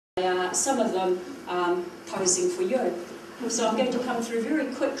some of them posing for you. So I'm going to come through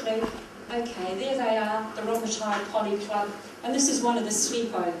very quickly. Okay, there they are, the Rongotai Poly Club, and this is one of the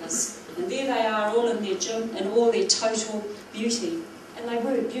sleepovers. And there they are, all in their gym, in all their total beauty. And they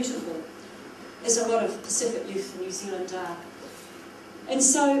were beautiful, as a lot of Pacific youth in New Zealand are. And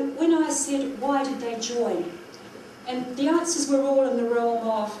so when I said, why did they join? And the answers were all in the realm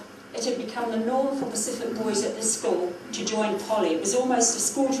of, it had become the norm for Pacific boys at this school to join poly. It was almost a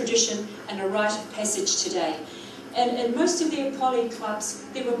school tradition and a rite of passage today. And in most of their poly clubs,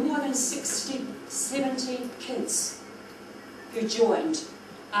 there were more than 60, 70 kids who joined.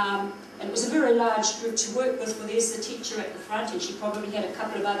 And it was a very large group to work with. Well, there's the teacher at the front, and she probably had a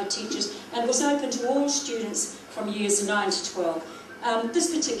couple of other teachers. And it was open to all students from years 9 to 12.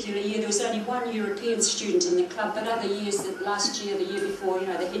 This particular year, there was only one European student in the club, but other years, last year, the year before, you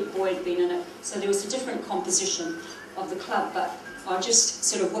know, the head boy had been in it. So there was a different composition of the club, but I'll just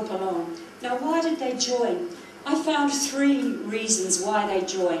sort of whip along. Now, why did they join? I found 3 reasons why they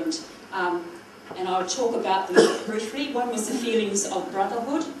joined, and I'll talk about them briefly. One was the feelings of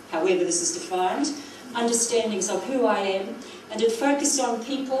brotherhood, however this is defined, understandings of who I am, and it focused on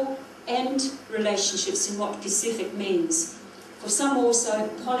people and relationships and what Pacific means. For some also,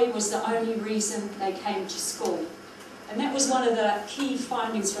 poly was the only reason they came to school. And that was one of the key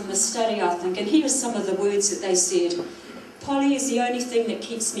findings from the study, I think. And here are some of the words that they said. Poly is the only thing that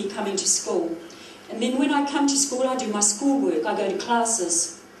keeps me coming to school. And then when I come to school, I do my schoolwork, I go to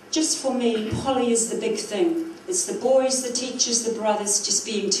classes. Just for me, poly is the big thing. It's the boys, the teachers, the brothers, just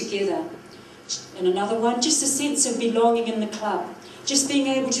being together. And another one, just a sense of belonging in the club. Just being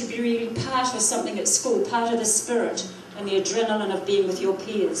able to be really part of something at school, part of the spirit and the adrenaline of being with your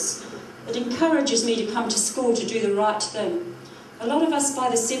peers. It encourages me to come to school to do the right thing. A lot of us by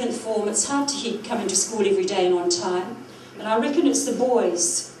the 7th form, it's hard to keep coming to school every day and on time. And I reckon it's the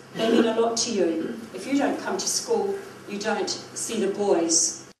boys. They mean a lot to you. If you don't come to school, you don't see the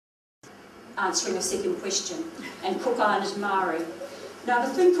boys. Answering a second question. And Cook Island Maori. Now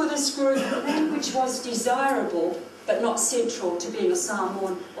the thing for this group, language was desirable, but not central to being a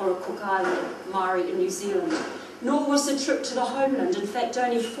Samoan or a Cook Island Maori in New Zealand. Nor was the trip to the homeland. In fact,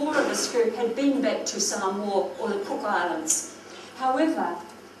 only 4 of this group had been back to Samoa or the Cook Islands. However,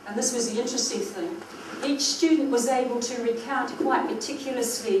 and this was the interesting thing, each student was able to recount quite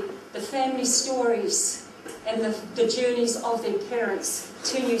meticulously the family stories and the journeys of their parents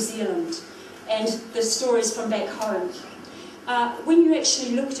to New Zealand and the stories from back home. When you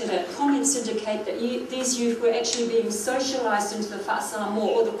actually looked at it, comments indicate that these youth were actually being socialised into the Samoa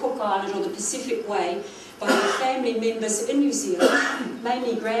or the Cook Island or the Pacific Way by their family members in New Zealand,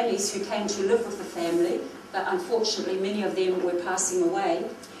 mainly grannies who came to live with the family, but unfortunately many of them were passing away.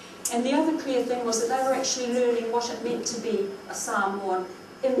 And the other clear thing was that they were actually learning what it meant to be a Samoan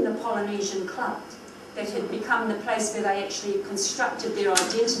in the Polynesian club. That had become the place where they actually constructed their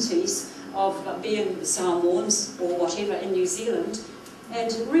identities of being Samoans or whatever in New Zealand.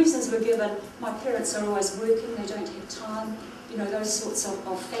 And reasons were given, my parents are always working, they don't have time, you know, those sorts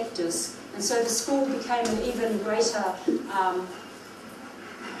of factors. And so the school became an even greater,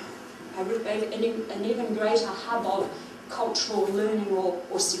 an even greater hub of cultural learning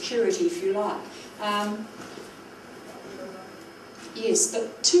or security, if you like. Yes,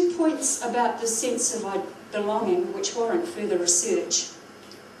 but 2 points about the sense of belonging which warrant further research.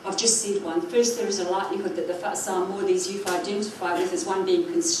 I've just said one. First, there is a likelihood that the Samoa these youth identify with is one being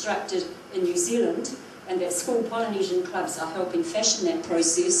constructed in New Zealand, and that school Polynesian clubs are helping fashion that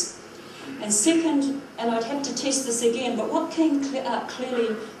process. And second, and I'd have to test this again, but what came out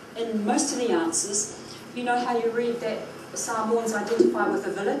clearly in most of the answers, you know how you read that the Samoans identify with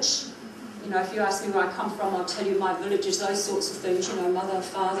a village? You know, if you ask me where I come from, I'll tell you my villages, those sorts of things, you know, mother,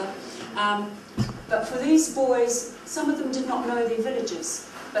 father. But for these boys, some of them did not know their villages,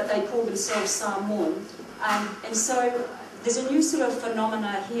 but they called themselves Samoan. And so there's a new sort of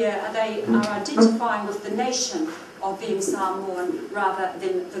phenomena here. They are identifying with the nation of being Samoan rather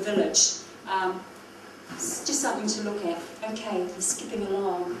than the village. It's just something to look at. Okay, we're skipping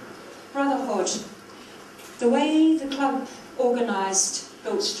along. Brotherhood. The way the club organised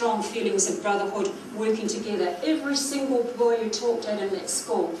built strong feelings of brotherhood, working together. Every single boy who talked at in that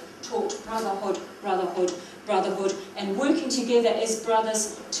school talked brotherhood, brotherhood, brotherhood, and working together as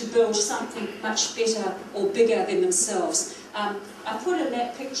brothers to build something much better or bigger than themselves. I put in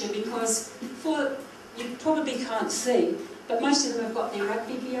that picture because you probably can't see, but most of them have got their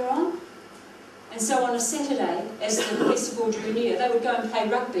rugby gear on. And so on a Saturday, as the festival drew near, they would go and play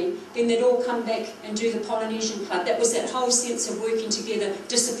rugby, then they'd all come back and do the Polynesian club. That was that whole sense of working together,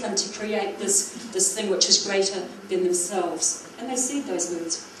 discipline to create this thing which is greater than themselves. And they said those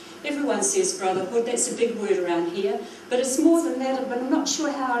words. Everyone says brotherhood, that's a big word around here, but it's more than that, but I'm not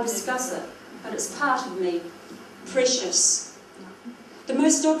sure how I discuss it, but it's part of me. Precious. The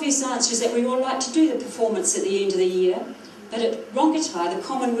most obvious answer is that we all like to do the performance at the end of the year, but at Rongotai, the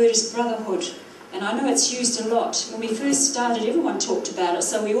common word is brotherhood, and I know it's used a lot. When we first started, everyone talked about it,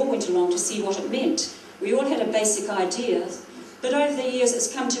 so we all went along to see what it meant. We all had a basic idea, but over the years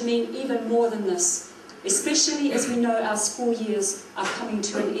it's come to mean even more than this, especially as we know our school years are coming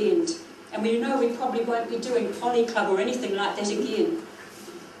to an end, and we know we probably won't be doing Poly Club or anything like that again.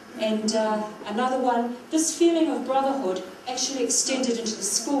 And another one, this feeling of brotherhood actually extended into the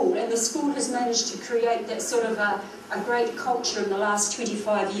school, and the school has managed to create that sort of a great culture in the last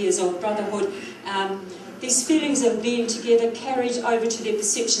 25 years of brotherhood. These feelings of being together carried over to their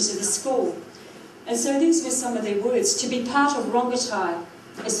perceptions of the school. And so these were some of their words: to be part of Rongotai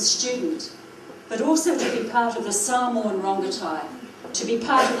as a student, but also to be part of the Samoan Rongotai, to be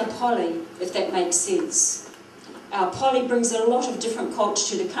part of the Poly, if that makes sense. Our Poly brings a lot of different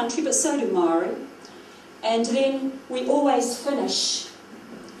culture to the country, but so do Maori. And then we always finish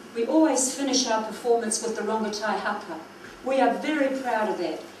our performance with the Rongotai haka. We are very proud of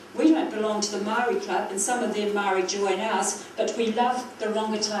that. We don't belong to the Maori club, and some of them Maori join ours, but we love the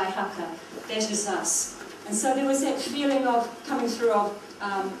Rongotai haka. That is us. And so there was that feeling of coming through of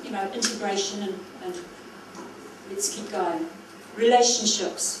integration and let's keep going.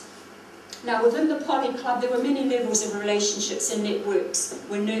 Relationships. Now, within the Poly Club, there were many levels of relationships and networks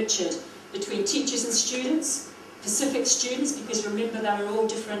were nurtured between teachers and students, Pacific students, because remember they were all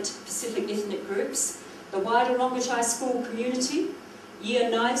different Pacific ethnic groups, the wider Rongotai school community,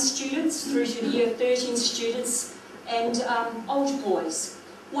 Year 9 students through to Year 13 students, and older boys.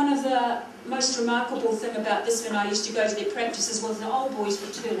 One of the most remarkable thing about this when I used to go to their practices was the old boys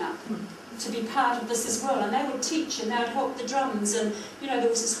would turn up to be part of this as well, and they would teach and they would help the drums, and there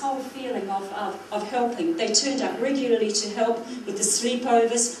was this whole feeling of helping. They turned up regularly to help with the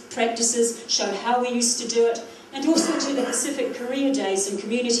sleepovers, practices, show how we used to do it, and also to the Pacific Career Days and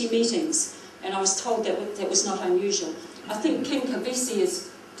community meetings, and I was told that was not unusual. I think King Kavesi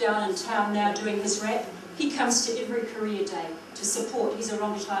is down in town now doing his rap. He comes to every career day to support. He's a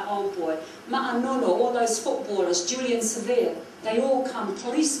Rongotai old boy. Ma'anono, all those footballers, Julian Severe, they all come,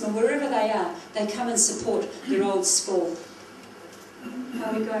 policemen, wherever they are, they come and support their old school.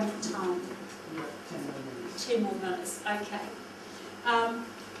 How are we going for time? 10 more minutes, okay.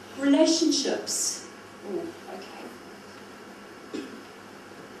 Relationships. Ooh, okay.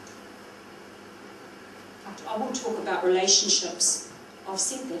 I will talk about relationships. I've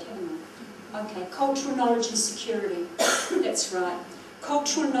said that, haven't I? Okay, cultural knowledge and security. That's right.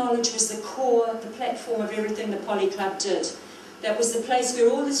 Cultural knowledge was the core, the platform of everything the Poly Club did. That was the place where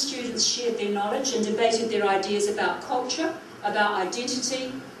all the students shared their knowledge and debated their ideas about culture, about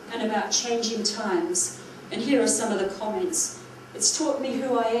identity, and about changing times. And here are some of the comments. It's taught me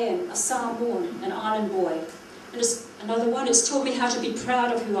who I am, a Samoan, an island boy. And it's another one, it's taught me how to be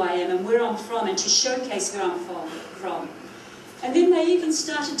proud of who I am and where I'm from, and to showcase where I'm from. And then they even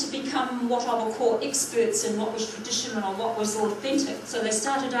started to become what I will call experts in what was traditional and what was authentic. So they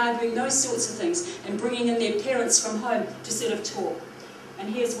started arguing those sorts of things and bringing in their parents from home to sort of talk.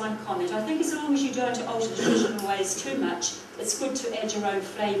 And here's one comment. I think as long as you don't alter traditional ways too much, it's good to add your own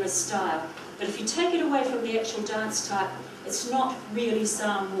flavour style. But if you take it away from the actual dance type, it's not really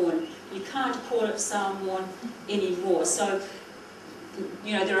Samoan. You can't call it Samoan anymore. So,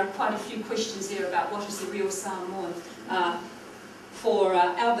 there are quite a few questions there about what is the real Samoan. For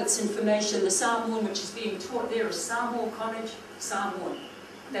Albert's information, the Samoan which is being taught there is Samoa College, Samoan.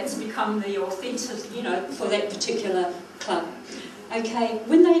 That's become the authentic, for that particular club. Okay,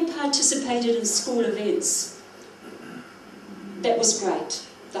 when they participated in school events, that was great.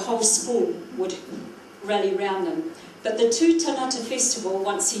 The whole school would rally round them. But the Tū Tanata Festival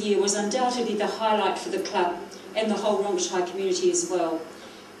once a year was undoubtedly the highlight for the club and the whole Rongotai community as well.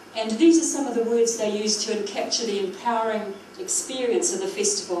 And these are some of the words they used to capture the empowering experience of the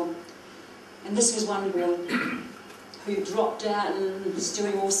festival. And this was one girl who dropped out and was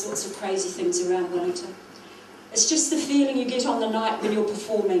doing all sorts of crazy things around Wellington. It's just the feeling you get on the night when you're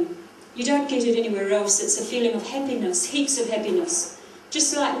performing. You don't get it anywhere else. It's a feeling of happiness, heaps of happiness.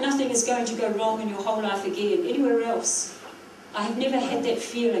 Just like nothing is going to go wrong in your whole life again, anywhere else. I have never had that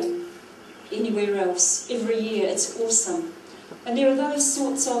feeling anywhere else. Every year, it's awesome. And there are those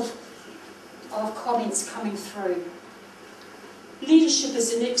sorts of comments coming through. Leadership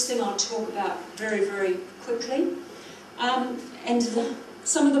is the next thing I'll talk about very, very quickly.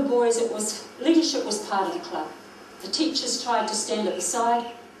 Some of the boys, leadership was part of the club. The teachers tried to stand at the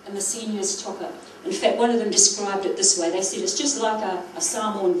side, and the seniors took it. In fact, one of them described it this way. They said it's just like a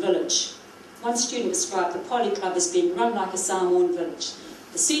Samoan village. One student described the Poly Club as being run like a Samoan village.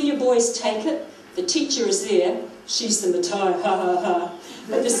 The senior boys take it, the teacher is there, she's the matai, ha ha ha.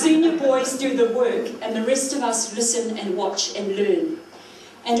 But the senior boys do the work, and the rest of us listen and watch and learn.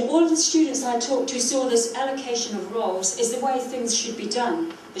 And all of the students I talked to saw this allocation of roles as the way things should be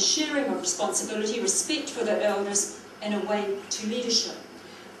done. The sharing of responsibility, respect for the elders, and a way to leadership.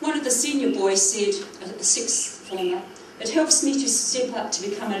 One of the senior boys said, a sixth former, it helps me to step up to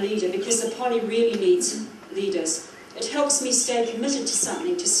become a leader because the Poly really needs leaders. It helps me stay committed to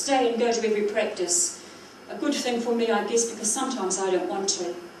something, to stay and go to every practice. A good thing for me, I guess, because sometimes I don't want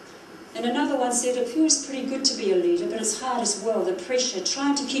to. And another one said, it feels pretty good to be a leader, but it's hard as well, the pressure,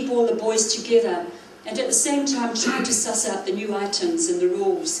 trying to keep all the boys together, and at the same time trying to suss out the new items and the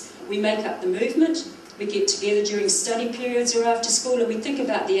rules. We make up the movement, we get together during study periods or after school, and we think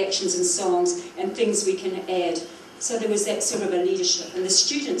about the actions and songs and things we can add. So there was that sort of a leadership. And the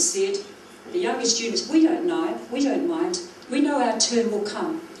students said, the younger students, we don't mind. We know our turn will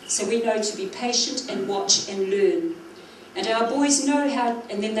come. So we know to be patient and watch and learn. And our boys know how,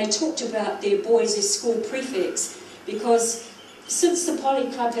 and then they talked about their boys as school prefects, because since the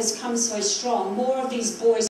Poly Club has come so strong, more of these boys